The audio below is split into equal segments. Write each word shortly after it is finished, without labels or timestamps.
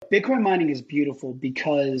Bitcoin mining is beautiful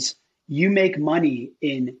because you make money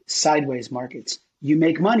in sideways markets. You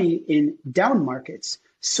make money in down markets,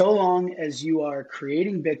 so long as you are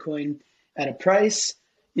creating Bitcoin at a price,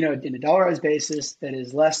 in a dollarized basis that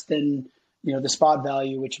is less than, the spot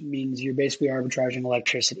value, which means you're basically arbitraging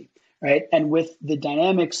electricity, right? And with the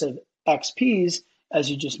dynamics of XPs,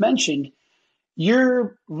 as you just mentioned,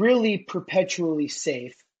 you're really perpetually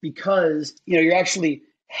safe because, you're actually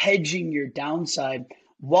hedging your downside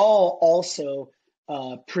while also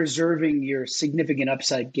preserving your significant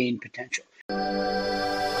upside gain potential.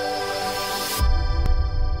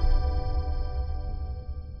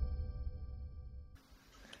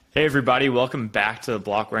 Hey everybody, welcome back to the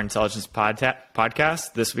Blockware Intelligence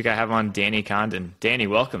podcast. This week I have on Danny Condon. Danny,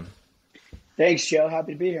 welcome. Thanks, Joe.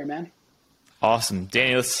 Happy to be here, man. Awesome.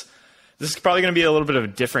 Danny, this is probably going to be a little bit of a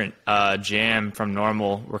different jam from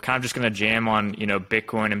normal. We're kind of just going to jam on,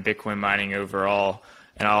 Bitcoin and Bitcoin mining overall.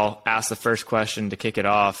 And I'll ask the first question to kick it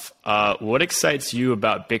off. What excites you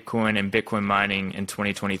about Bitcoin and Bitcoin mining in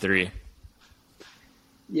 2023?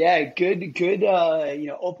 Yeah, good,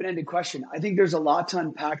 open-ended question. I think there's a lot to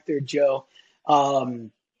unpack there, Joe.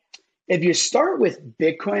 If you start with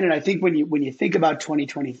Bitcoin, and I think when you think about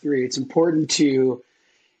 2023, it's important to,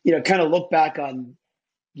 kind of look back on,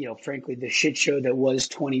 frankly, the shit show that was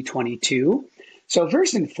 2022. So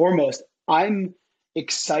first and foremost, I'm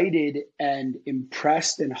excited and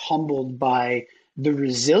impressed and humbled by the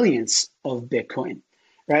resilience of Bitcoin,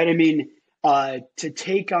 right? I mean, to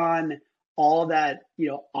take on all that,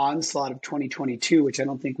 onslaught of 2022, which I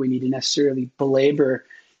don't think we need to necessarily belabor,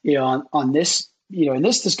 on this, in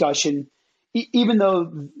this discussion, even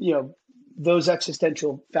though, those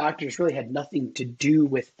existential factors really had nothing to do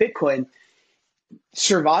with Bitcoin,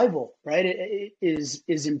 survival, right, it is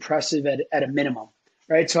impressive at a minimum,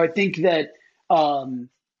 right? So I think that,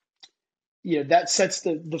 that sets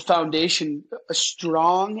the foundation, a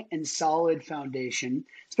strong and solid foundation,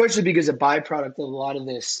 especially because a byproduct of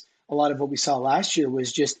a lot of what we saw last year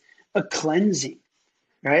was just a cleansing,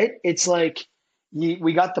 right? It's like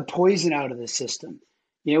we got the poison out of the system.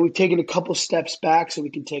 We've taken a couple steps back so we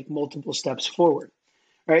can take multiple steps forward,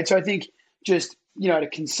 right? So I think just, at a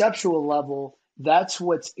conceptual level, that's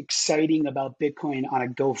what's exciting about Bitcoin on a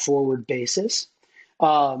go-forward basis.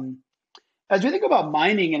 As we think about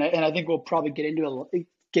mining, and I think we'll probably get into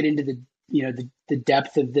the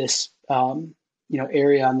depth of this,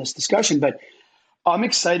 area on this discussion, but I'm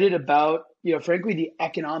excited about, frankly,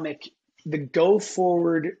 the go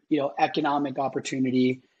forward, economic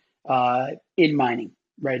opportunity in mining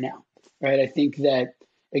right now, right? I think that,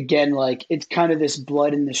 again, it's kind of this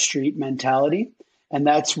blood in the street mentality, and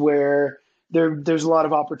that's where there's a lot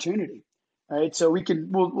of opportunity, right? So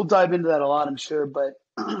we'll dive into that a lot, I'm sure, but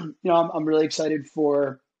I'm really excited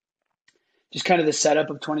for just kind of the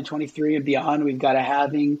setup of 2023 and beyond. We've got a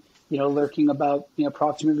halving, lurking about,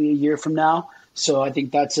 approximately a year from now. So I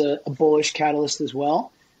think that's a bullish catalyst as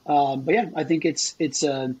well. But yeah, I think it's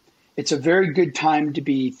a very good time to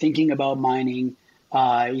be thinking about mining,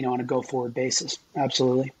 on a go forward basis.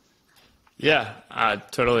 Absolutely. Yeah, I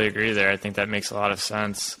totally agree there. I think that makes a lot of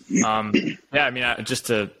sense. Just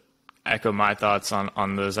to echo my thoughts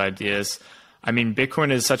on those ideas. I mean,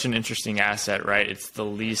 Bitcoin is such an interesting asset, right? It's the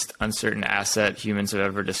least uncertain asset humans have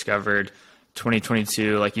ever discovered.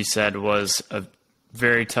 2022, like you said, was a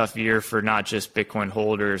very tough year for not just Bitcoin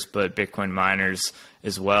holders, but Bitcoin miners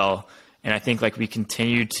as well. And I think we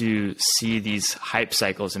continue to see these hype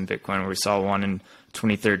cycles in Bitcoin, where we saw one in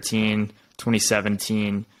 2013,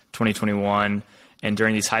 2017, 2021. And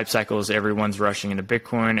during these hype cycles, everyone's rushing into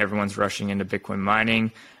Bitcoin, everyone's rushing into Bitcoin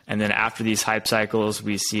mining. And then after these hype cycles,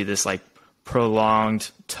 we see this prolonged,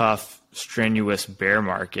 tough, strenuous bear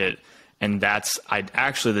market. And that's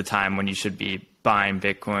actually the time when you should be buying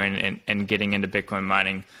Bitcoin and getting into Bitcoin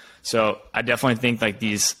mining. So I definitely think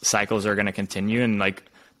these cycles are going to continue, and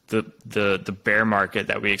the bear market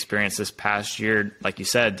that we experienced this past year, like you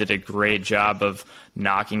said, did a great job of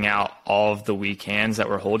knocking out all of the weak hands that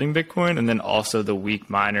were holding Bitcoin, and then also the weak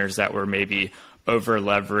miners that were maybe over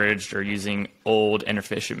leveraged or using old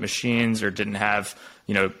inefficient machines or didn't have,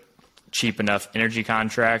 cheap enough energy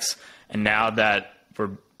contracts. And now that we're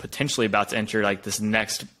potentially about to enter this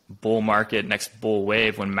next bull market, next bull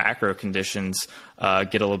wave, when macro conditions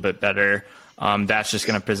get a little bit better, that's just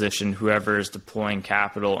going to position whoever is deploying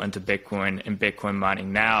capital into Bitcoin and Bitcoin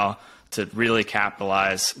mining now to really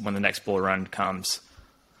capitalize when the next bull run comes.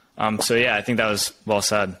 So yeah, I think that was well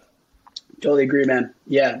said. Totally agree, man.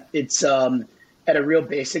 Yeah, it's at a real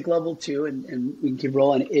basic level too, and we can keep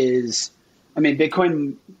rolling,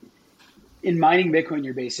 Bitcoin, in mining Bitcoin,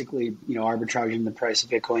 you're basically, arbitraging the price of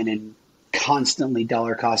Bitcoin and constantly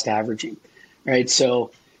dollar cost averaging, right?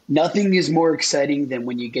 So nothing is more exciting than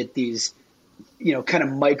when you get these, kind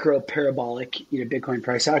of micro parabolic, Bitcoin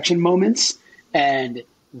price action moments. And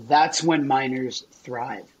that's when miners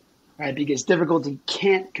thrive, right? Because difficulty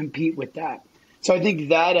can't compete with that. So I think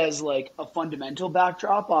that as like a fundamental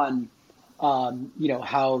backdrop on,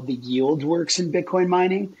 how the yield works in Bitcoin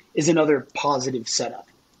mining is another positive setup,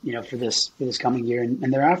 for this coming year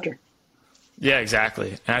and thereafter. Yeah,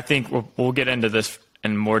 exactly. And I think we'll get into this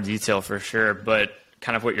in more detail for sure, but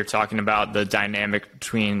kind of what you're talking about, the dynamic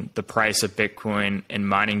between the price of Bitcoin and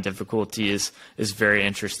mining difficulty is very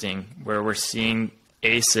interesting, where we're seeing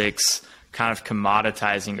ASICs kind of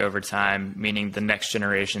commoditizing over time, meaning the next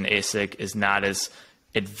generation ASIC is not as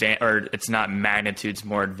advanced, or it's not magnitudes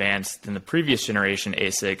more advanced than the previous generation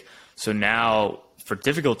ASIC. So now for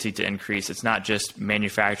difficulty to increase, it's not just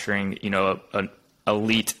manufacturing, an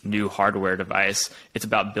elite new hardware device. It's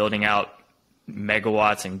about building out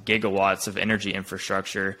megawatts and gigawatts of energy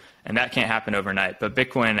infrastructure, and that can't happen overnight. But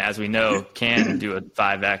Bitcoin, as we know, can do a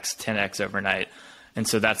 5x, 10x overnight. And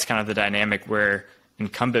so that's kind of the dynamic where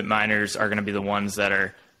incumbent miners are going to be the ones that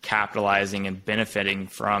are capitalizing and benefiting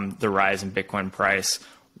from the rise in Bitcoin price,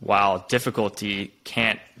 while difficulty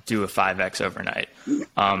can't do a 5x overnight.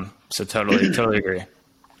 So totally agree.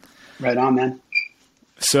 Right on, man.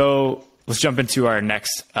 So let's jump into our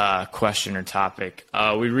next question or topic.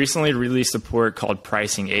 We recently released a report called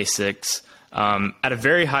Pricing ASICs. At a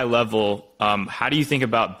very high level, how do you think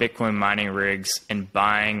about Bitcoin mining rigs and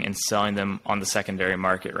buying and selling them on the secondary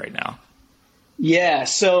market right now? Yeah.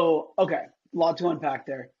 So, okay. A lot to unpack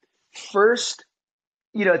there. First,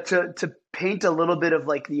 to paint a little bit of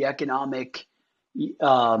like the economic,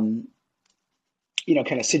 kind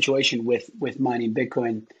of situation with mining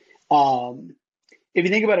Bitcoin. If you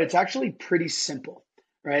think about it, it's actually pretty simple,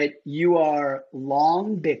 right? You are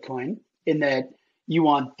long Bitcoin in that you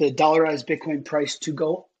want the dollarized Bitcoin price to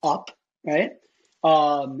go up, right?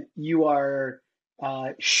 You are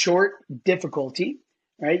short difficulty,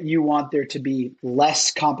 right? You want there to be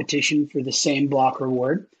less competition for the same block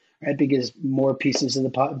reward, right? Because more pieces of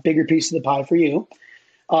the pie, bigger piece of the pie for you.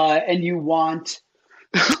 And you want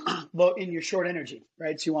low in your short energy,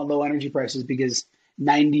 right? So you want low energy prices because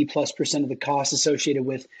 90+% of the cost associated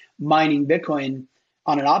with mining Bitcoin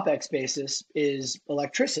on an OPEX basis is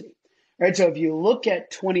electricity, right? So if you look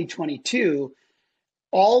at 2022,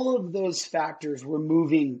 all of those factors were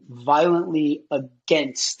moving violently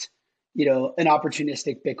against, an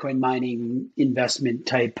opportunistic Bitcoin mining investment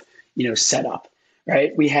type, setup,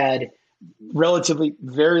 right? We had relatively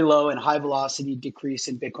very low and high velocity decrease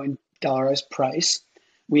in Bitcoin dollarized price.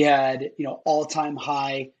 We had, all-time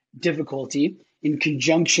high difficulty in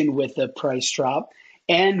conjunction with the price drop,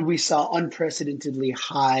 and we saw unprecedentedly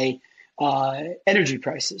high energy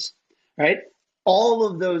prices, right? All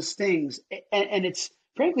of those things, and it's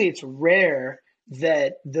frankly, it's rare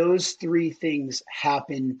that those three things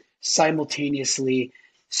happen simultaneously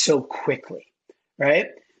so quickly, right?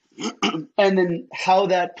 And then how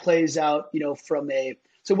that plays out,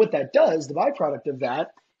 so what that does, the byproduct of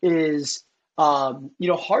that is,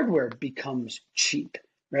 hardware becomes cheap,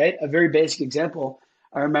 right? A very basic example.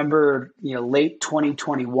 I remember, late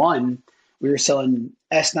 2021, we were selling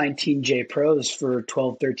S19J Pros for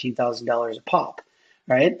 $12,000, $13,000 a pop,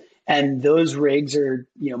 right? And those rigs are,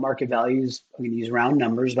 market values, I'm going to use round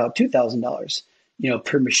numbers, about $2,000,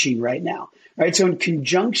 per machine right now, right? So in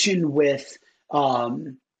conjunction with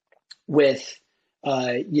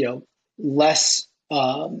less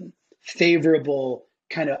favorable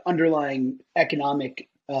kind of underlying economic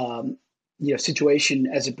situation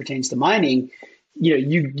as it pertains to mining,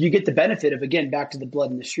 you get the benefit of, again, back to the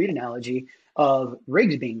blood in the street analogy of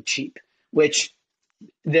rigs being cheap, which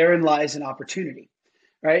therein lies an opportunity,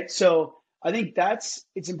 right? So I think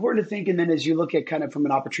it's important to think. And then as you look at kind of from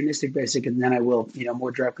an opportunistic basic, and then I will,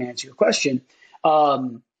 more directly answer your question.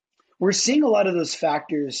 We're seeing a lot of those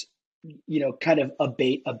factors, kind of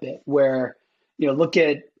abate a bit where, look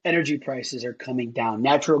at energy prices are coming down.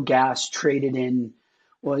 Natural gas traded in,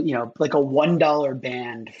 like a $1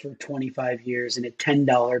 band for 25 years and a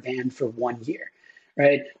 $10 band for 1 year,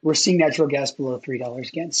 right? We're seeing natural gas below $3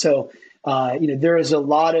 again. So, there is a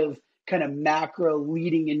lot of kind of macro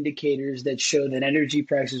leading indicators that show that energy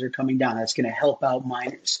prices are coming down. That's going to help out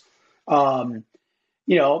miners. No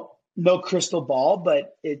crystal ball,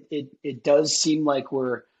 but it does seem like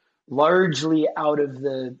we're largely out of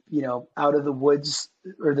the woods,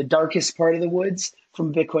 or the darkest part of the woods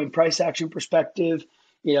from Bitcoin price action perspective.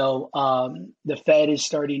 The Fed is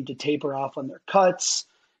starting to taper off on their cuts.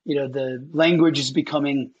 The language is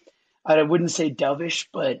becoming, I wouldn't say dovish,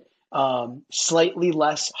 but slightly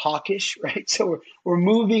less hawkish, right? So we're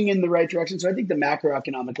moving in the right direction. So I think the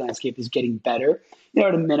macroeconomic landscape is getting better.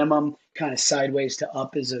 At a minimum, kind of sideways to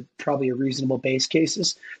up is probably a reasonable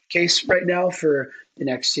case right now for the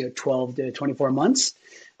next 12 to 24 months.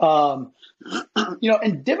 And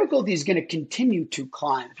difficulty is going to continue to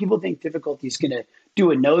climb. People think difficulty is going to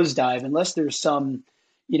do a nosedive unless there's some,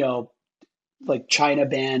 like China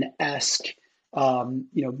ban-esque,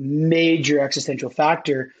 major existential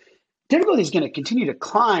factor. Difficulty is going to continue to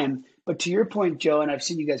climb. But to your point, Joe, and I've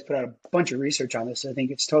seen you guys put out a bunch of research on this, so I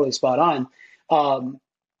think it's totally spot on.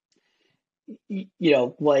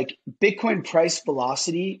 Like Bitcoin price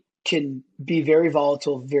velocity can be very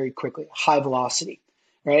volatile very quickly, high velocity,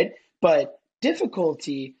 right? But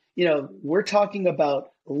difficulty, we're talking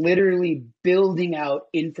about literally building out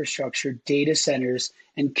infrastructure, data centers,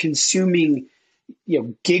 and consuming,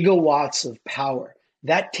 gigawatts of power.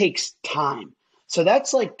 That takes time. So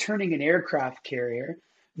that's like turning an aircraft carrier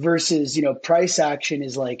versus, price action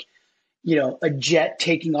is like, a jet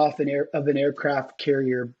taking off an aircraft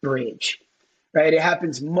carrier bridge, right? It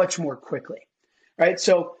happens much more quickly, right?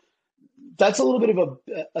 So that's a little bit of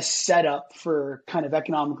a setup for kind of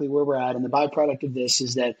economically where we're at. And the byproduct of this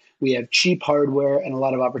is that we have cheap hardware and a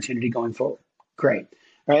lot of opportunity going forward. Great,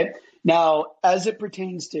 right? Now, as it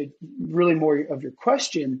pertains to really more of your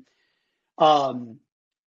question, what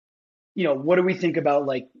do we think about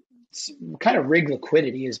like kind of rig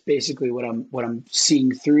liquidity is basically what I'm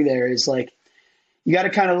seeing through there is like, you got to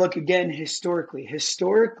kind of look again historically.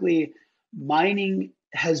 Historically, mining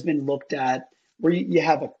has been looked at where you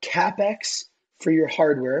have a CapEx for your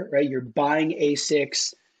hardware, right? You're buying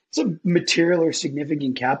ASICs. It's a material or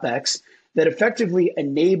significant CapEx that effectively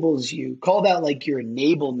enables you, call that like your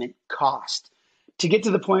enablement cost, to get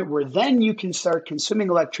to the point where then you can start consuming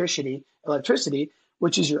electricity,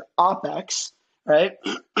 which is your OpEx, right?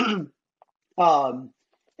 And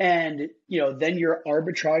then you're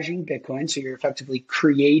arbitraging Bitcoin. So you're effectively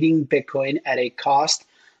creating Bitcoin at a cost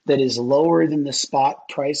that is lower than the spot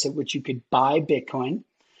price at which you could buy Bitcoin,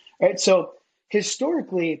 right? So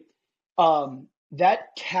historically,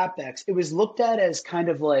 that CapEx, it was looked at as kind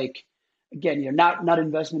of like, again, not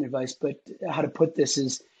investment advice, but how to put this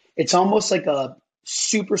is, it's almost like a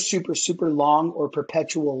super, super, super long or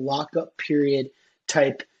perpetual lockup period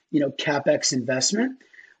type, CapEx investment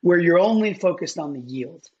where you're only focused on the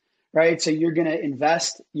yield, right? So you're going to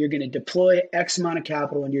invest, you're going to deploy X amount of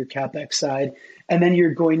capital into your CapEx side, and then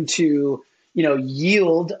you're going to,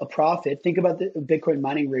 yield a profit. Think about the Bitcoin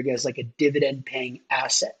mining rig as like a dividend paying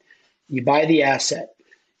asset. You buy the asset,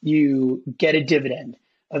 you get a dividend.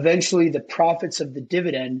 Eventually, the profits of the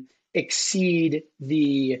dividend exceed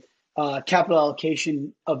the capital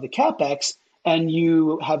allocation of the CapEx, and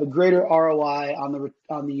you have a greater ROI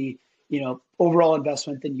on the overall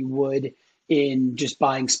investment than you would in just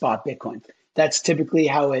buying spot Bitcoin. That's typically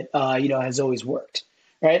how it has always worked,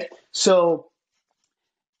 right? So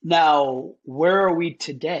now where are we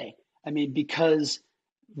today? I mean, because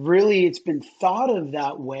really it's been thought of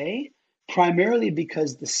that way primarily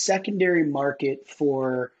because the secondary market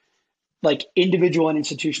for like individual and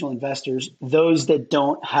institutional investors, those that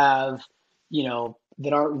don't have,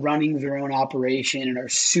 that aren't running their own operation and are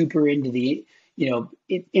super into the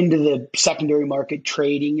into the secondary market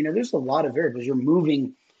trading, there's a lot of variables. You're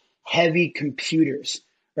moving heavy computers,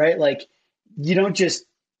 right? Like you don't just,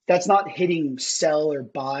 that's not hitting sell or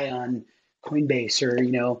buy on Coinbase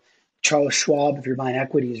or, Charles Schwab if you're buying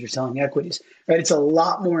equities or selling equities, right? It's a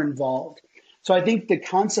lot more involved. So I think the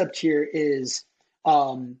concept here is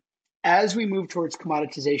as we move towards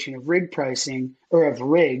commoditization of rig pricing or of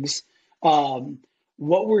rigs,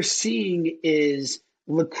 what we're seeing is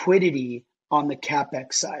liquidity on the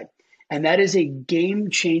CapEx side. And that is a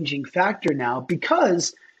game-changing factor now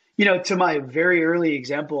because, to my very early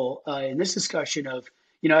example in this discussion of,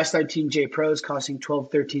 S19J Pros costing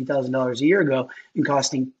 $12,000, $13,000 a year ago and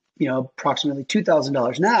costing, approximately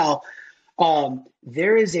 $2,000 now,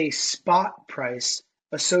 there is a spot price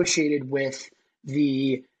associated with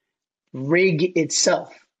the rig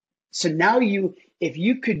itself. So now if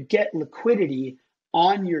you could get liquidity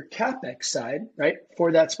on your CapEx side, right,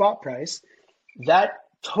 for that spot price, that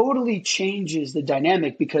totally changes the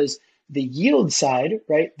dynamic because the yield side,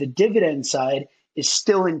 right, the dividend side is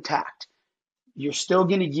still intact. You're still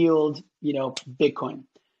going to yield, Bitcoin,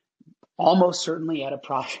 almost certainly at a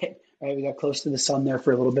profit, right? We got close to the sun there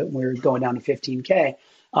for a little bit when we were going down to 15K,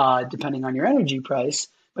 depending on your energy price.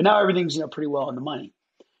 But now everything's, pretty well in the money,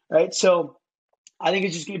 right? So I think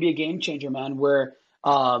it's just going to be a game changer, man, where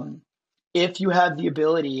if you have the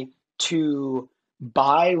ability to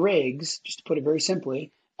buy rigs, just to put it very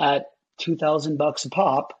simply, at $2,000 a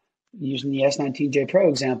pop, using the S19J Pro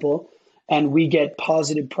example, and we get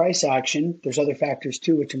positive price action, there's other factors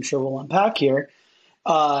too, which I'm sure we'll unpack here.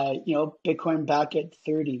 Bitcoin back at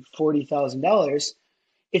 $30,000-$40,000,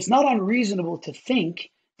 it's not unreasonable to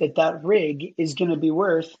think that that rig is going to be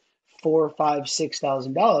worth $4,000,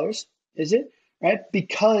 $5,000, $6,000, is it? Right?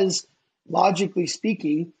 Because logically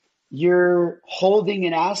speaking, you're holding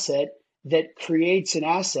an asset that creates an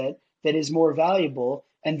asset that is more valuable,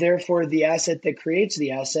 and therefore the asset that creates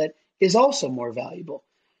the asset is also more valuable.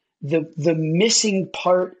 The missing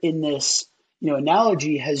part in this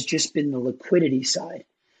analogy has just been the liquidity side,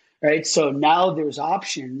 right? So now there's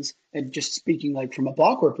options, and just speaking like from a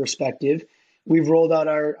Blockware perspective, we've rolled out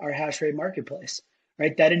our hash rate marketplace,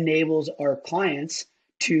 right? That enables our clients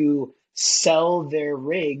to sell their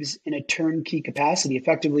rigs in a turnkey capacity,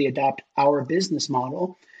 effectively adopt our business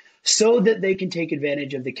model so that they can take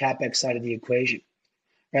advantage of the CapEx side of the equation,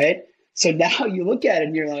 right? So now you look at it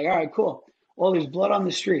and you're like, all right, cool. Well, there's blood on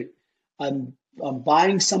the street. I'm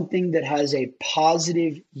buying something that has a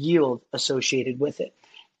positive yield associated with it.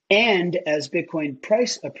 And as Bitcoin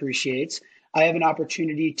price appreciates, I have an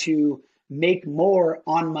opportunity to make more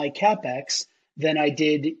on my CapEx than I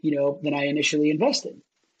did, than I initially invested,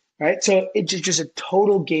 right? So it's just a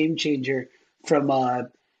total game changer from,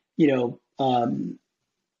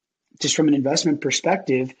 just from an investment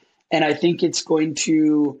perspective. And I think it's going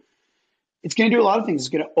to do a lot of things. It's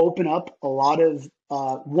going to open up a lot of,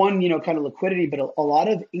 kind of liquidity, but a lot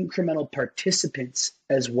of incremental participants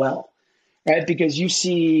as well, right? Because you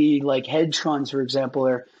see like hedge funds, for example,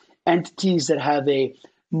 or entities that have a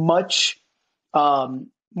much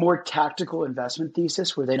more tactical investment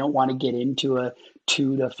thesis where they don't want to get into a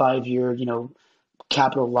 2 to 5 year,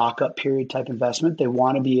 capital lockup period type investment. They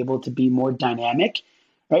want to be able to be more dynamic,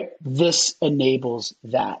 right? This enables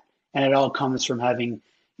that. And it all comes from having,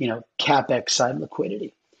 CapEx side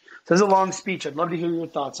liquidity. So it's a long speech. I'd love to hear your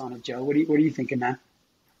thoughts on it, Joe. What are you thinking, man?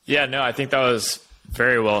 Yeah, no, I think that was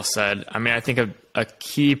very well said. I mean, I think a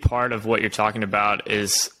key part of what you're talking about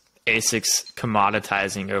is ASICs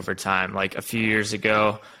commoditizing over time. Like a few years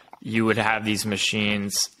ago, you would have these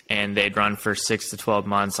machines and they'd run for 6 to 12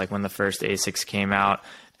 months, like when the first ASICs came out.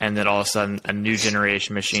 And then all of a sudden a new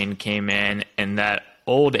generation machine came in, and that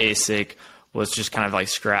old ASIC was just kind of like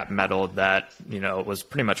scrap metal that, was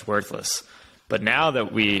pretty much worthless. But now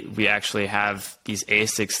that we actually have these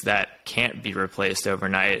ASICs that can't be replaced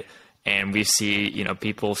overnight, and we see,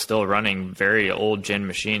 people still running very old gen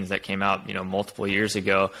machines that came out, multiple years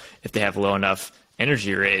ago, if they have low enough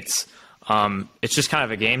energy rates, it's just kind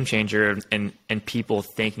of a game changer in people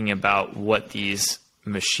thinking about what these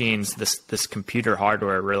machines, this computer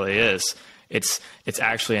hardware really is. It's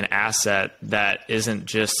actually an asset that isn't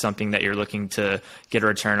just something that you're looking to get a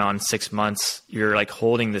return on 6 months. You're like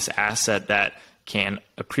holding this asset that can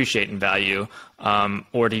appreciate in value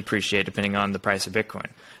or depreciate depending on the price of Bitcoin.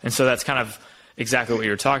 And so that's kind of exactly what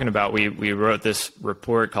you were talking about. We wrote this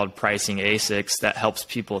report called Pricing ASICs that helps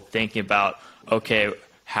people think about, okay,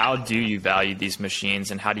 how do you value these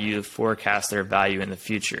machines and how do you forecast their value in the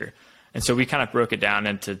future? And so we kind of broke it down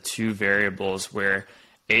into two variables where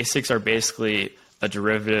ASICs are basically a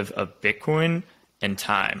derivative of Bitcoin and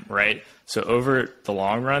time, right? So over the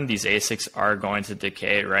long run, these ASICs are going to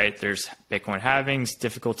decay, right? There's Bitcoin halvings,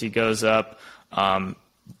 difficulty goes up,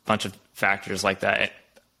 bunch of factors like that.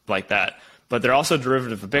 But they're also a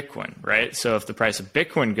derivative of Bitcoin, right? So if the price of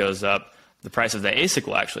Bitcoin goes up, the price of the ASIC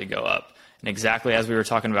will actually go up. And exactly as we were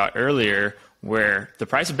talking about earlier, where the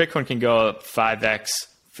price of Bitcoin can go up 5x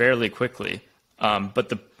fairly quickly, but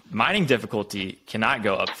the mining difficulty cannot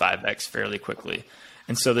go up 5x fairly quickly.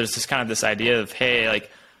 And so there's this idea of, hey,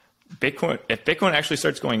 like Bitcoin, if Bitcoin actually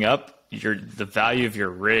starts going up, the value of your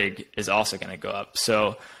rig is also going to go up.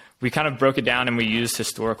 So we kind of broke it down and we used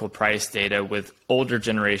historical price data with older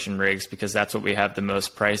generation rigs because that's what we have the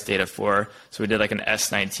most price data for. So we did like an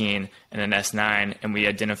S19 and an S9, and we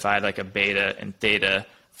identified like a beta and theta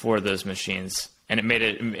for those machines. And it made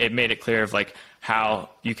it clear of like how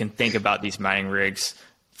you can think about these mining rigs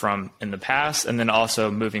from in the past and then also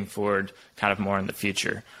moving forward kind of more in the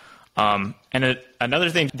future. Another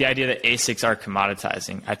thing, the idea that ASICs are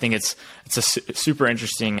commoditizing, I think it's a super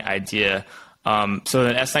interesting idea. So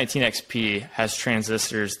the S19 XP has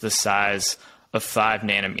transistors the size of 5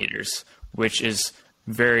 nanometers, which is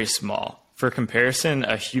very small. For comparison,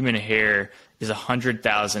 a human hair is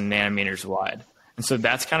 100,000 nanometers wide. And so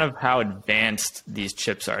that's kind of how advanced these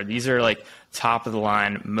chips are. These are like top of the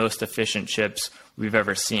line, most efficient chips we've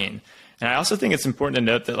ever seen. And I also think it's important to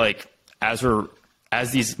note that like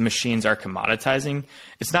as these machines are commoditizing,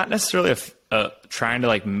 it's not necessarily trying to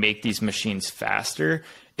like make these machines faster.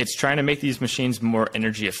 it's trying to make these machines more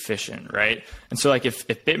energy efficient, right? And so like if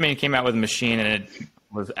Bitmain came out with a machine and it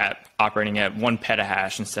was operating at 1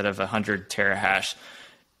 petahash instead of 100 terahash,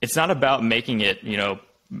 it's not about making it,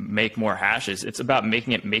 make more hashes. It's about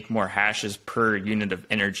making it make more hashes per unit of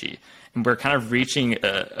energy. And we're kind of reaching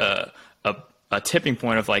a tipping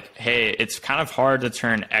point of like, hey, it's kind of hard to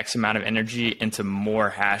turn X amount of energy into more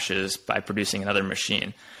hashes by producing another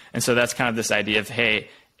machine. And so that's kind of this idea of, hey,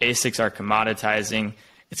 ASICs are commoditizing.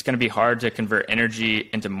 It's going to be hard to convert energy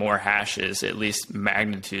into more hashes, at least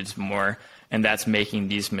magnitudes more. And that's making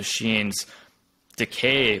these machines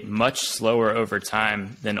decay much slower over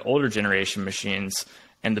time than older generation machines.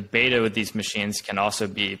 And the beta with these machines can also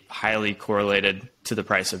be highly correlated to the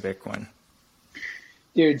price of Bitcoin.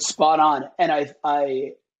 Dude, spot on. And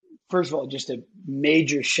I first of all, just a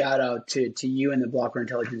major shout out to you and the Blockware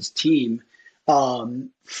Intelligence team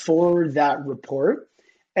for that report.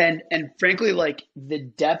 And frankly, like the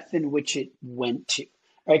depth in which it went to,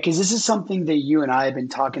 right? Because this is something that you and I have been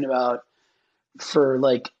talking about for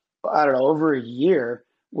like, I don't know, over a year,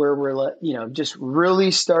 where we're, just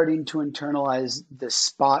really starting to internalize the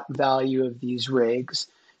spot value of these rigs,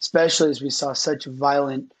 especially as we saw such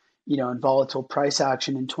violent, and volatile price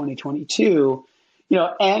action in 2022,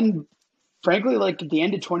 and frankly, like at the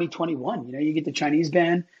end of 2021, you get the Chinese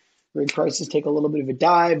ban, rig prices take a little bit of a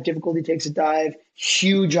dive, difficulty takes a dive,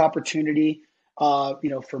 huge opportunity,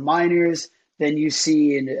 for miners. Then you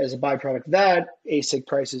see, as a byproduct of that, ASIC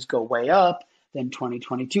prices go way up. Then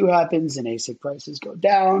 2022 happens and ASIC prices go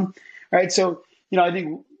down. Right. So, I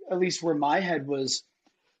think at least where my head was,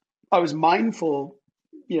 I was mindful,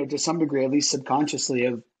 to some degree, at least subconsciously,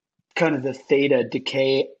 of kind of the theta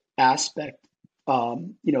decay aspect,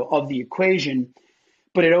 of the equation.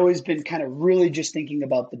 But it always been kind of really just thinking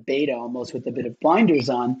about the beta almost with a bit of blinders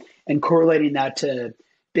on and correlating that to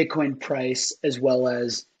Bitcoin price as well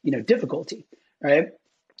as, difficulty. Right.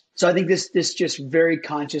 So I think this just very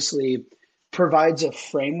consciously provides a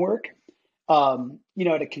framework,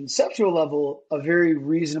 at a conceptual level, a very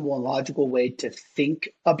reasonable and logical way to think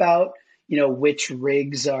about, which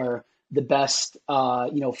rigs are the best,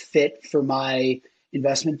 fit for my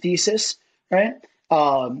investment thesis, right?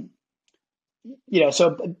 So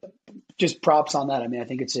just props on that. I mean, I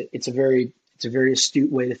think it's a very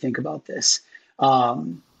astute way to think about this.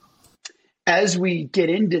 As we get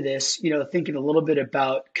into this, thinking a little bit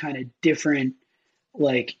about kind of different,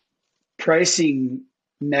 like, pricing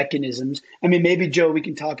mechanisms. I mean, maybe Joe, we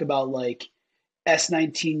can talk about like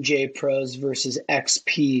S19j Pros versus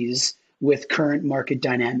XPs with current market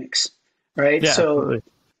dynamics, right? Yeah, so, absolutely.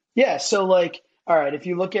 yeah. So like, all right, if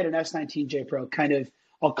you look at an S19j Pro, kind of,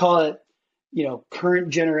 I'll call it, current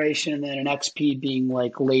generation, and then an XP being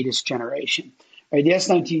like latest generation, right? The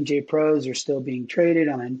S19j Pros are still being traded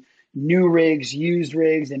on new rigs, used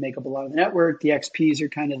rigs. They make up a lot of the network. The XPs are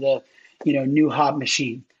kind of the, new hot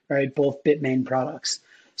machine, right? Both Bitmain products.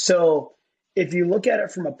 So if you look at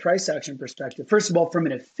it from a price action perspective, first of all, from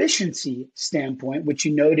an efficiency standpoint, which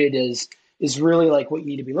you noted is really like what you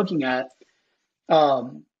need to be looking at.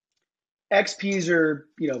 XPs are,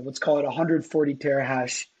 let's call it 140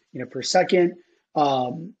 terahash, per second.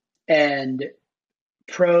 And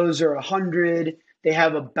pros are 100. They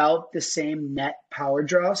have about the same net power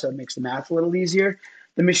draw, so it makes the math a little easier.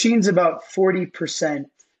 The machine's about 40%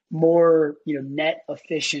 more, net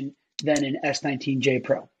efficient than an S19j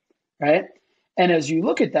Pro, right? And as you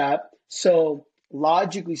look at that, so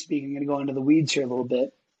logically speaking, I'm going to go into the weeds here a little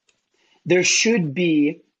bit. There should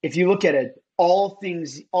be, if you look at it, all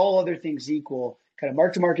other things equal, kind of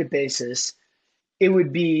mark-to-market basis, it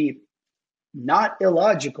would be not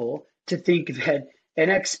illogical to think that an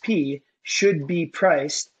XP should be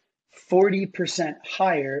priced 40%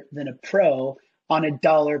 higher than a Pro on a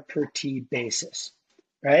dollar per T basis,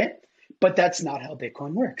 right? But that's not how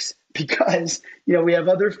Bitcoin works, because, we have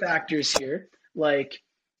other factors here, like,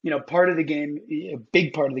 part of the game, a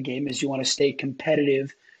big part of the game is you want to stay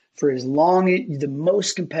competitive the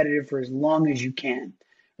most competitive for as long as you can,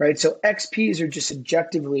 right? So XPs are just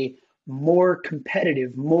objectively more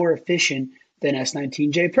competitive, more efficient than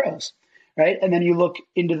S19j Pros, right? And then you look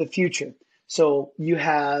into the future. So you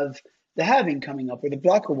have the halving coming up where the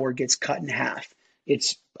block reward gets cut in half.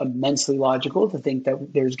 It's immensely logical to think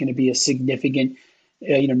that there's going to be a significant,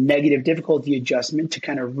 negative difficulty adjustment to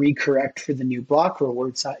kind of recorrect for the new block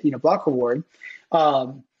reward,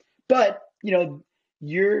 but,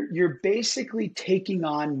 you're basically taking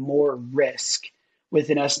on more risk with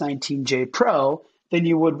an S19j Pro than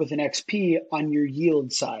you would with an XP on your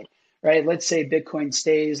yield side, right? Let's say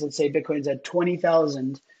Bitcoin's at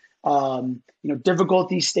 20,000,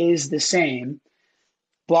 difficulty stays the same,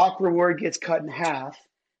 block reward gets cut in half.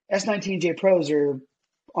 S19J Pros are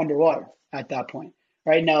underwater at that point.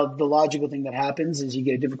 Right now, the logical thing that happens is you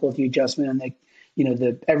get a difficulty adjustment, and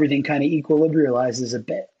the everything kind of equilibrializes a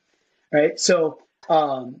bit, right? So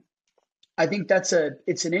I think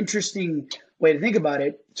it's an interesting way to think about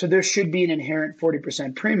it. So there should be an inherent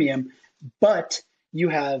 40% premium, but you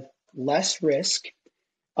have less risk,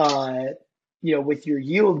 with your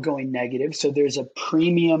yield going negative. So there's a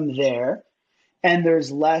premium there, and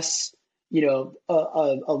there's less, a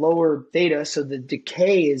lower theta. So the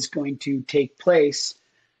decay is going to take place,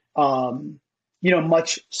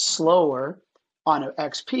 much slower on an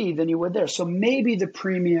XP than you would there. So maybe the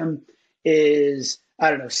premium is, I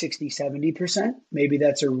don't know, 60, 70%. Maybe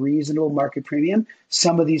that's a reasonable market premium.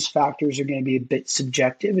 Some of these factors are going to be a bit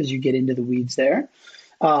subjective as you get into the weeds there.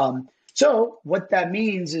 So what that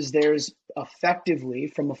means is there's effectively,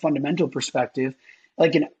 from a fundamental perspective,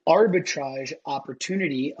 like an arbitrage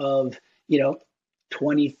opportunity of,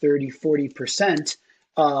 20, 30, 40%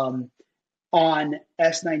 on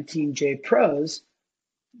S19J Pros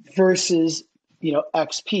versus,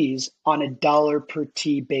 XPs on a dollar per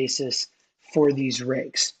T basis for these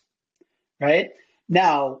rigs, right?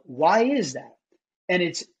 Now, why is that? And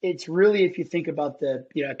it's really, if you think about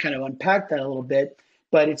kind of unpack that a little bit,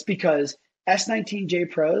 but it's because S19J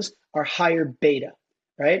Pros are higher beta,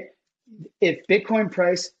 right? If Bitcoin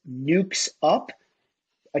price nukes up,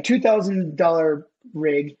 a $2,000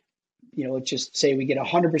 rig, let's just say we get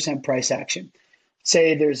 100% price action.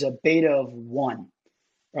 Say there's a beta of 1,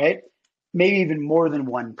 right? Maybe even more than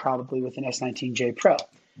 1 probably with an S19J Pro.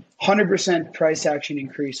 100% price action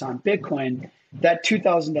increase on Bitcoin, that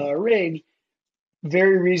 $2,000 rig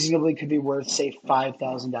very reasonably could be worth, say,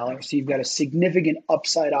 $5,000. So you've got a significant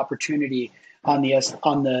upside opportunity on the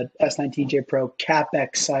S19J Pro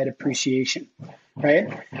CapEx side appreciation, right?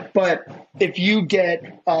 But if you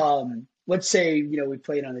get, let's say, we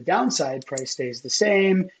played on the downside, price stays the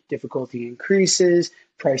same, difficulty increases,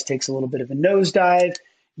 price takes a little bit of a nosedive,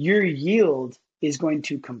 your yield is going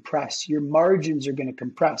to compress. Your margins are going to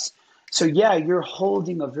compress. So yeah, you're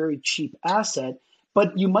holding a very cheap asset,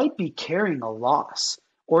 but you might be carrying a loss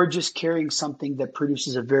or just carrying something that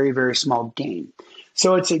produces a very, very small gain.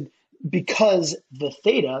 So because the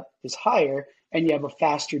theta is higher and you have a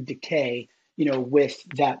faster decay, with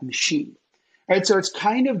that machine. All right. So it's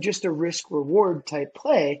kind of just a risk reward type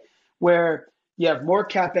play where you have more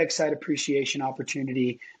CapEx side appreciation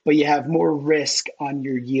opportunity, but you have more risk on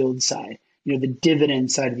your yield side, the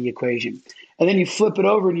dividend side of the equation. And then you flip it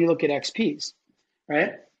over and you look at XPs,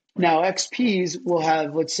 right? Now, XPs will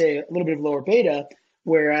have, let's say, a little bit of lower beta,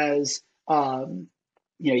 whereas,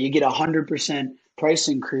 you get 100% price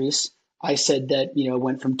increase. I said that, it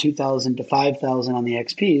went from 2,000 to 5,000 on the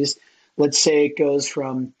XPs. Let's say it goes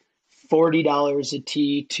from $40 a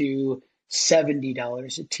T to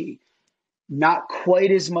 $70 a T. Not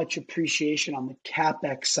quite as much appreciation on the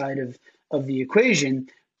CapEx side of the equation,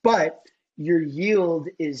 but your yield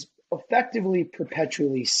is effectively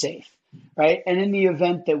perpetually safe, right? And in the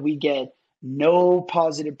event that we get no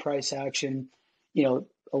positive price action, a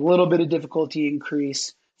little bit of difficulty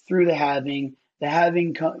increase through the halving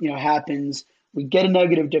happens, we get a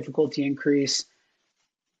negative difficulty increase,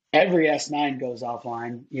 every S9 goes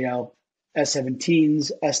offline,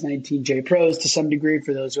 S17s, S19J Pros to some degree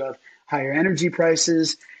for those who have higher energy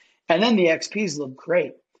prices, and then the XPs look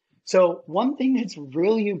great. So one thing that's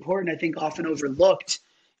really important, I think often overlooked,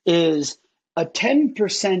 is a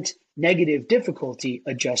 10% negative difficulty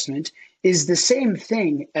adjustment is the same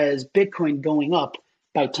thing as Bitcoin going up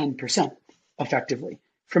by 10% effectively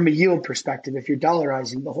from a yield perspective if you're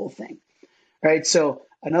dollarizing the whole thing, right? So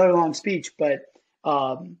another long speech, but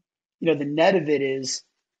the net of it is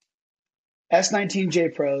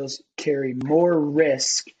S19J Pros carry more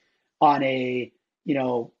risk on a,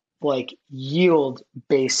 yield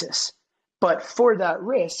basis. But for that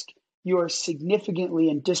risk, you are significantly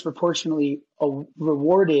and disproportionately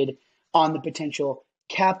rewarded on the potential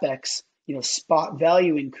CapEx, spot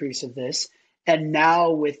value increase of this. And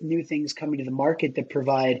now with new things coming to the market that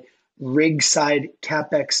provide rig side,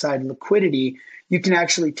 CapEx side liquidity, you can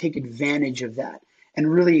actually take advantage of that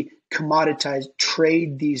and really commoditize,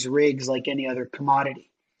 trade these rigs like any other commodity,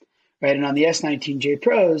 right? And on the S19J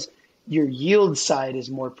Pros, your yield side is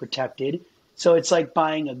more protected. So it's like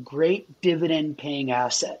buying a great dividend paying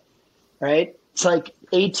asset, right? It's like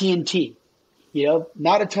AT&T,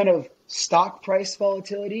 not a ton of stock price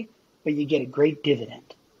volatility, but you get a great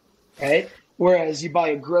dividend, right? Whereas you buy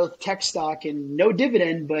a growth tech stock and no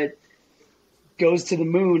dividend, but goes to the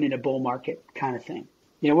moon in a bull market kind of thing.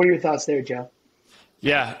 What are your thoughts there, Joe?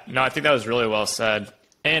 Yeah, no, I think that was really well said.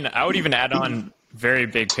 And I would even add on very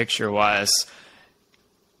big picture wise,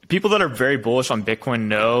 people that are very bullish on Bitcoin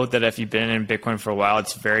know that if you've been in Bitcoin for a while,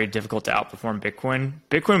 it's very difficult to outperform Bitcoin.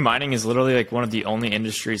 Bitcoin mining is literally like one of the only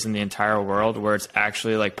industries in the entire world where it's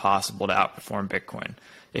actually like possible to outperform Bitcoin.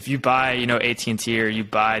 If you buy, AT&T or you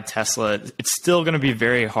buy Tesla, it's still going to be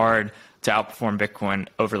very hard to outperform Bitcoin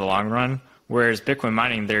over the long run. Whereas Bitcoin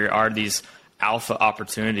mining, there are these alpha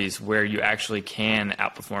opportunities where you actually can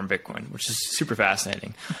outperform Bitcoin, which is super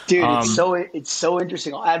fascinating. Dude, it's so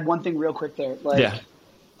interesting. I'll add one thing real quick there.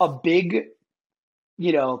 A big,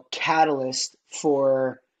 catalyst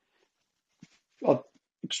for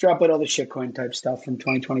extrapolate all the shitcoin type stuff from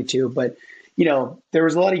 2022. But, there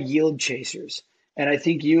was a lot of yield chasers. And I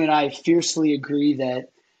think you and I fiercely agree that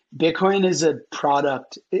Bitcoin is a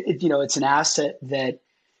product, it's an asset that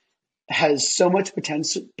has so much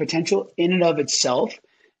potential in and of itself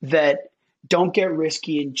that don't get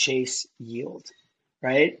risky and chase yield,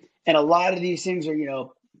 right? And a lot of these things are,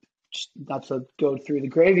 not to go through the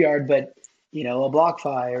graveyard, but a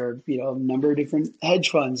BlockFi or a number of different hedge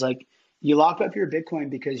funds, like you lock up your Bitcoin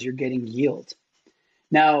because you're getting yield.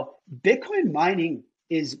 Now, Bitcoin mining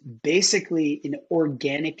is basically an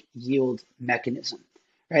organic yield mechanism,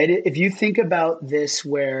 right? If you think about this,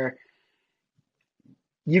 where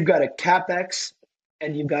you've got a capex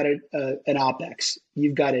and you've got an opex,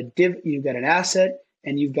 you've got an asset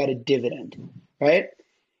and you've got a dividend, right?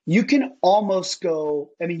 You can almost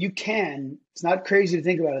it's not crazy to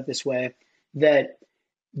think about it this way, that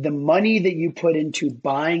the money that you put into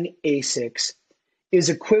buying ASICs is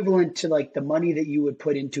equivalent to like the money that you would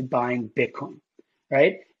put into buying Bitcoin,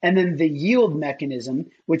 right? And then the yield mechanism,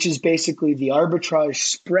 which is basically the arbitrage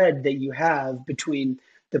spread that you have between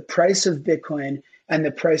the price of Bitcoin and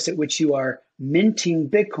the price at which you are minting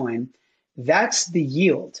Bitcoin, that's the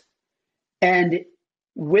yield. And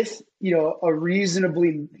with a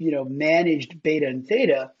reasonably managed beta and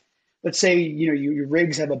theta, let's say your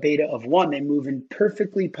rigs have a beta of 1, they move in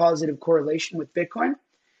perfectly positive correlation with Bitcoin,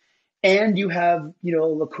 and you have a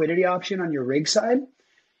liquidity option on your rig side,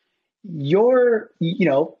 your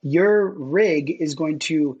rig is going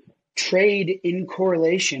to trade in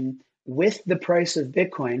correlation with the price of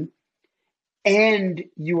Bitcoin, and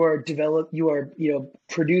you are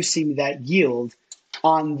producing that yield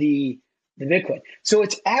on the Bitcoin. So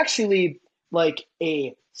it's actually like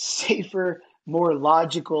a safer, more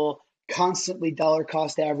logical, constantly dollar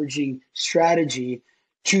cost averaging strategy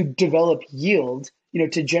to develop yield,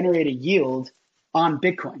 to generate a yield on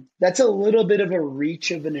Bitcoin. That's a little bit of a reach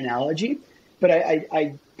of an analogy, but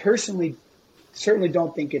I personally certainly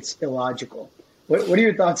don't think it's illogical. What are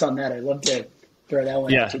your thoughts on that? I'd love to throw that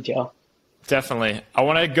one out to Joe. Definitely. I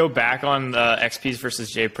want to go back on the XPs versus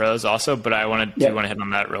J Pros also, but I want to hit on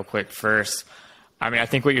that real quick first. I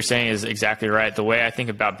think what you're saying is exactly right. The way I think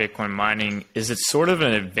about Bitcoin mining is it's sort of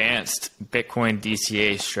an advanced Bitcoin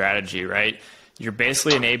DCA strategy, right? You're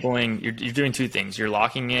basically you're doing two things. You're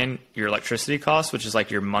locking in your electricity costs, which is like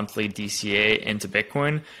your monthly DCA into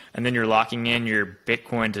Bitcoin, and then you're locking in your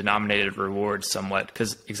Bitcoin denominated rewards somewhat,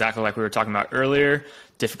 because exactly like we were talking about earlier,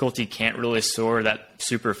 difficulty can't really soar that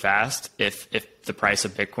super fast if the price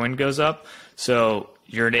of Bitcoin goes up. So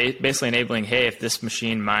you're basically enabling, hey, if this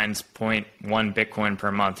machine mines 0.1 Bitcoin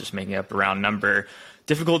per month, just making up a round number,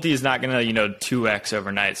 difficulty is not going to, 2x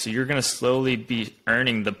overnight. So you're going to slowly be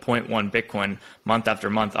earning the 0.1 Bitcoin month after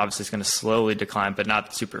month. Obviously, it's going to slowly decline, but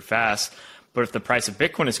not super fast. But if the price of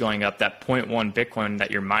Bitcoin is going up, that 0.1 Bitcoin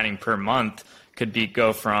that you're mining per month could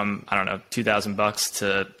go from, $2,000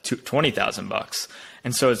 to $20,000.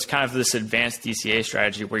 And so it's kind of this advanced DCA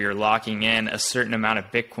strategy where you're locking in a certain amount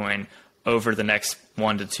of Bitcoin over the next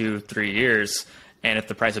 1 to 2, 3 years. And if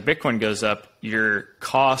the price of Bitcoin goes up, your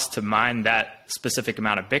cost to mine that specific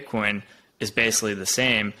amount of Bitcoin is basically the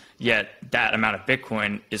same, yet that amount of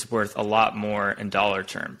Bitcoin is worth a lot more in dollar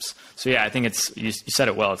terms. So yeah, I think you said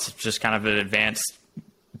it well. It's just kind of an advanced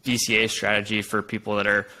DCA strategy for people that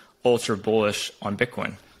are ultra bullish on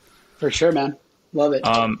Bitcoin. For sure, man. Love it.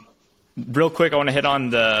 Real quick, I want to hit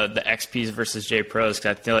on the XPs versus J Pros,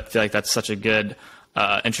 because I feel like that's such a good,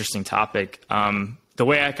 interesting topic. The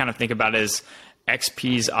way I kind of think about it is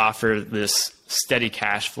XPs offer this steady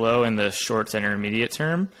cash flow in the short to intermediate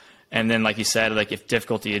term. And then, like you said, like if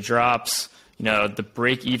difficulty drops, the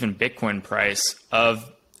break-even Bitcoin price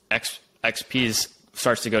of XPs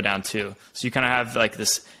starts to go down too. So you kind of have like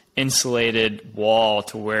this insulated wall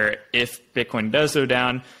to where if Bitcoin does go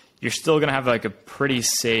down, you're still going to have like a pretty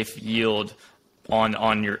safe yield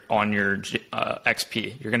on your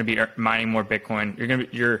XP. You're going to be mining more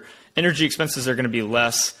Bitcoin. Your energy expenses are going to be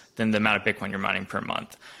less than the amount of Bitcoin you're mining per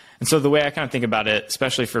month. And so the way I kind of think about it,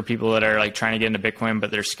 especially for people that are like trying to get into Bitcoin,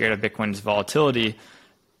 but they're scared of Bitcoin's volatility,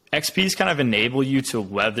 XPs kind of enable you to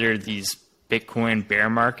weather these Bitcoin bear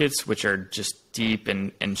markets, which are just deep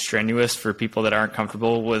and strenuous for people that aren't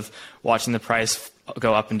comfortable with watching the price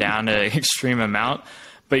go up and down an extreme amount.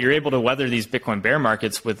 But you're able to weather these Bitcoin bear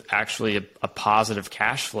markets with actually a positive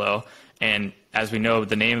cash flow. And as we know,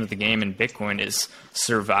 the name of the game in Bitcoin is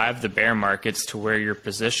survive the bear markets to where you're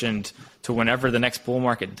positioned to whenever the next bull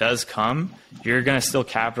market does come, you're going to still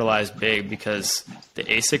capitalize big because the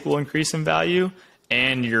ASIC will increase in value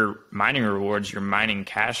and your mining rewards, your mining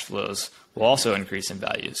cash flows will also increase in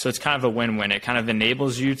value. So it's kind of a win-win. It kind of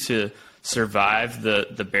enables you to survive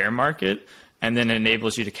the bear market and then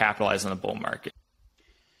enables you to capitalize on the bull market.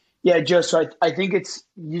 Yeah, Joe. So I think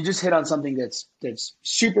you just hit on something that's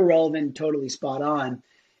super relevant, totally spot on,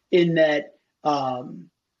 in that Bitcoin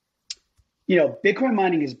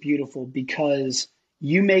mining is beautiful because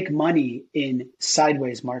you make money in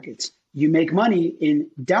sideways markets. You make money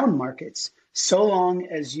in down markets, so long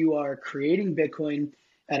as you are creating Bitcoin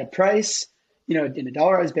at a price, in a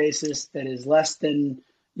dollarized basis that is less than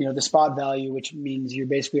the spot value, which means you're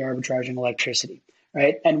basically arbitraging electricity,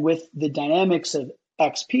 right? And with the dynamics of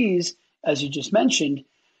XPs, as you just mentioned,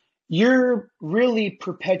 you're really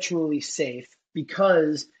perpetually safe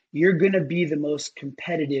because you're going to be the most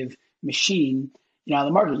competitive machine, on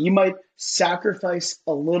the market. You might sacrifice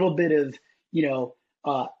a little bit of,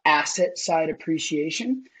 asset side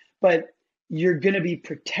appreciation, but you're going to be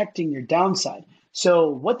protecting your downside. So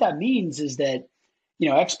what that means is that,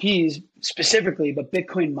 XPs specifically, but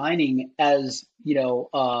Bitcoin mining as,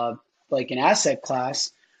 like an asset class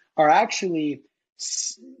are actually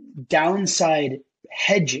downside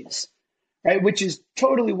hedges, right? Which is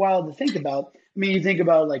totally wild to think about. I mean, you think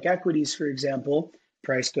about like equities, for example,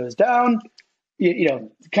 price goes down,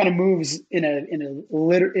 kind of moves in a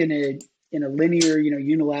linear,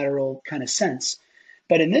 unilateral kind of sense.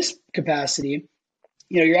 But in this capacity,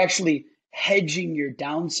 you're actually hedging your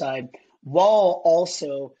downside while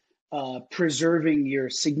also preserving your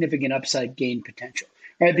significant upside gain potential,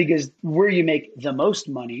 right? Because where you make the most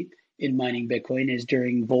money in mining Bitcoin is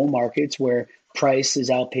during bull markets where price is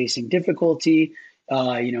outpacing difficulty,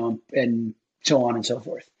 and so on and so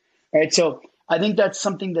forth, right? So I think that's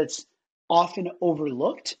something that's often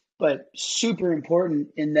overlooked, but super important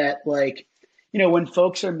in that, when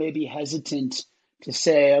folks are maybe hesitant to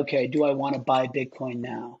say, okay, do I want to buy Bitcoin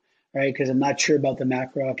now, right? Because I'm not sure about the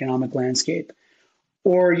macroeconomic landscape.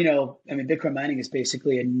 Or, Bitcoin mining is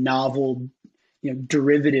basically a novel,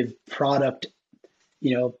 derivative product,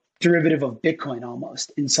 derivative of Bitcoin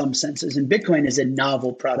almost in some senses. And Bitcoin is a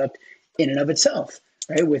novel product in and of itself,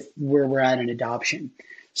 right? With where we're at in adoption.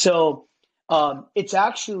 So it's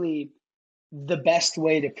actually the best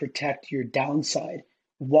way to protect your downside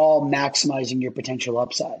while maximizing your potential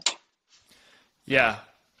upside. Yeah.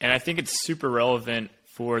 And I think it's super relevant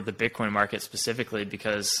for the Bitcoin market specifically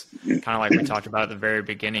because kind of like we talked about at the very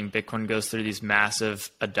beginning, Bitcoin goes through these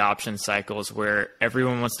massive adoption cycles where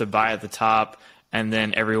everyone wants to buy at the top and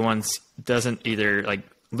then everyone doesn't either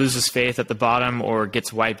loses faith at the bottom or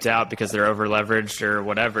gets wiped out because they're over leveraged or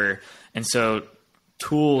whatever. And so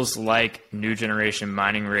tools like new generation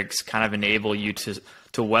mining rigs kind of enable you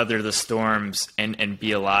to weather the storms and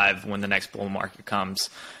be alive when the next bull market comes.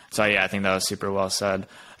 So yeah, I think that was super well said.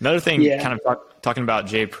 Another thing, kind of talking about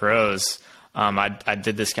J Pros, I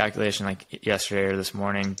did this calculation yesterday or this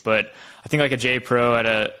morning, but I think a J Pro at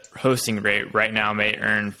a hosting rate right now may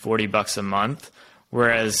earn $40 a month.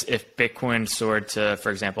 Whereas if Bitcoin soared to,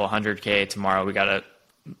 for example, 100K tomorrow, we got a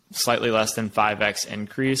slightly less than 5x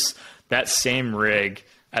increase. That same rig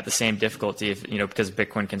at the same difficulty, because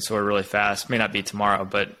Bitcoin can soar really fast, may not be tomorrow,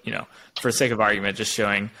 but, for the sake of argument, just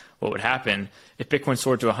showing what would happen. If Bitcoin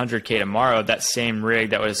soared to 100K tomorrow, that same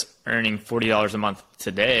rig that was earning $40 a month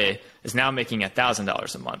today is now making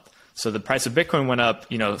 $1,000 a month. So the price of Bitcoin went up,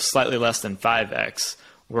 slightly less than 5x,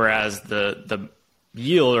 whereas the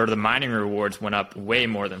yield or the mining rewards went up way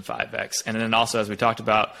more than 5x. And then also, as we talked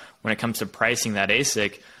about, when it comes to pricing that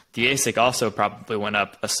ASIC, the ASIC also probably went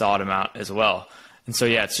up a solid amount as well. And so,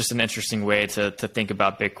 yeah, it's just an interesting way to think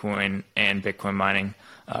about Bitcoin and Bitcoin mining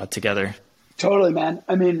together. Totally, man.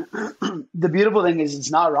 I mean, the beautiful thing is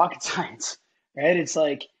it's not rocket science, right? It's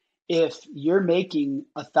like if you're making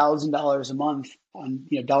 $1,000 a month on,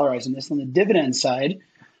 dollarizing this on the dividend side,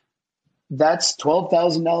 that's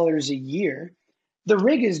 $12,000 a year. The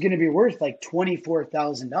rig is going to be worth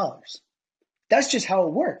 $24,000. That's just how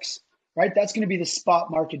it works, right? That's going to be the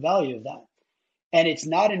spot market value of that. And it's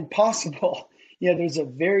not impossible. There's a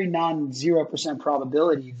very non-0%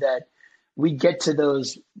 probability that we get to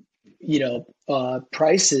those,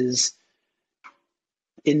 prices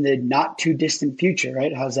in the not too distant future,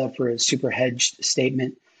 right? How's that for a super hedged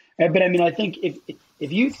statement? Right? But I mean, I think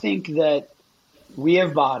if you think that we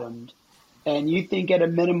have bottomed, and you think at a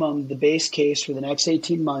minimum the base case for the next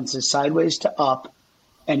 18 months is sideways to up,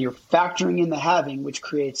 and you're factoring in the halving, which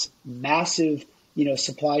creates massive,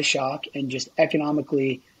 supply shock and just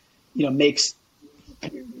economically, makes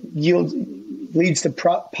yield leads to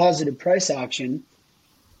positive price action,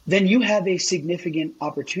 then you have a significant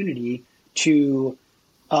opportunity to,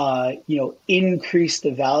 increase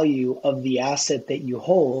the value of the asset that you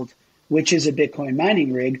hold, which is a Bitcoin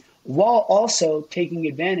mining rig, while also taking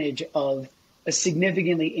advantage of a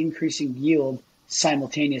significantly increasing yield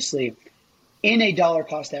simultaneously in a dollar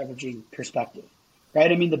cost averaging perspective,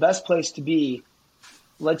 right? I mean, the best place to be,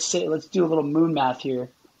 let's do a little moon math here,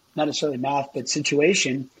 not necessarily math, but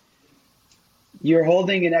situation. You're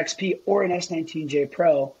holding an XP or an S19J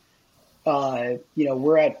Pro.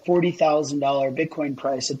 We're at $40,000 Bitcoin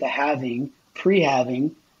price at the halving,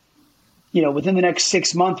 pre-halving. Within the next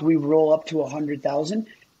 6 months, we roll up to 100,000.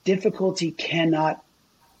 Difficulty cannot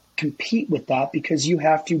compete with that because you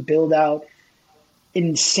have to build out an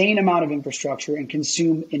insane amount of infrastructure and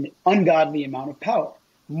consume an ungodly amount of power,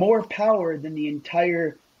 more power than the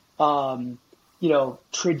entire,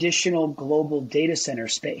 traditional global data center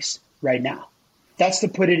space right now. That's to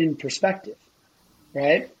put it in perspective,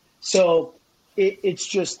 right? So it's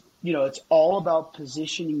just, it's all about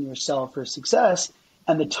positioning yourself for success,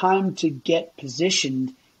 and the time to get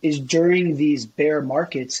positioned is during these bear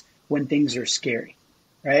markets when things are scary,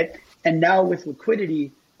 right? And now with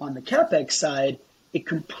liquidity on the CapEx side, it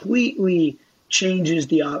completely changes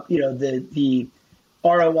the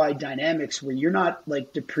ROI dynamics where you're not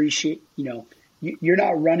like you're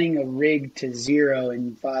not running a rig to zero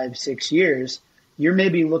in 5-6 years. You're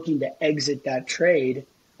maybe looking to exit that trade,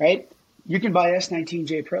 right? You can buy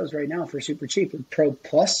S19J Pros right now for super cheap, and Pro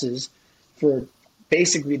Pluses for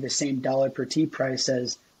basically the same dollar per T price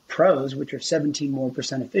as Pros, which are 17% more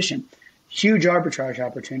efficient. Huge arbitrage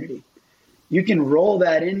opportunity. You can roll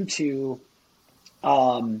that into,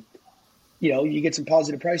 you get some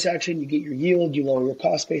positive price action, you get your yield, you lower your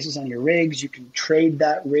cost basis on your rigs. You can trade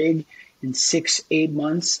that rig in 6-8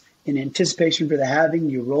 months in anticipation for the halving.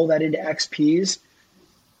 You roll that into XPs.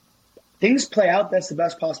 Things play out. That's the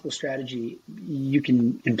best possible strategy you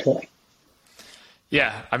can employ.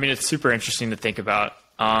 Yeah, I mean, it's super interesting to think about.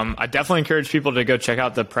 I definitely encourage people to go check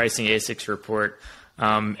out the Pricing ASICs report.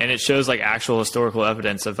 And it shows like actual historical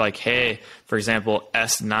evidence of like, hey, for example,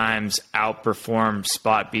 S9s outperformed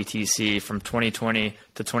spot BTC from 2020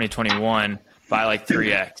 to 2021 by like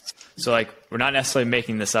 3x. So like, we're not necessarily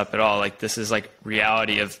making this up at all. Like, this is like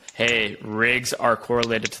reality of, hey, rigs are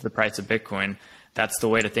correlated to the price of Bitcoin. That's the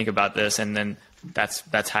way to think about this. And then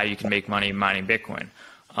that's how you can make money mining Bitcoin.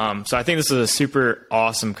 So I think this is a super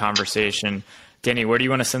awesome conversation. Danny, where do you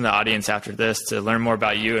want to send the audience after this to learn more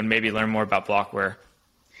about you and maybe learn more about Blockware?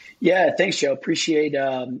 Yeah, thanks, Joe. Appreciate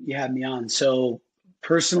you having me on. So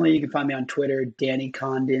personally, you can find me on Twitter, Danny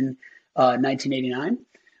Condon, 1989.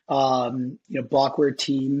 Blockware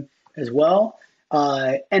team as well.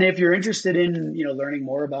 And if you're interested in learning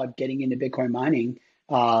more about getting into Bitcoin mining,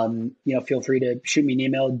 feel free to shoot me an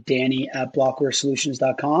email,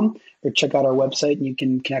 danny@blockwaresolutions.com, or check out our website and you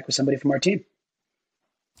can connect with somebody from our team.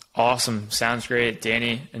 Awesome. Sounds great.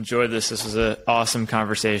 Danny, enjoyed this. This was an awesome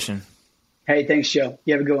conversation. Hey, thanks, Joe.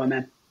 You have a good one, man.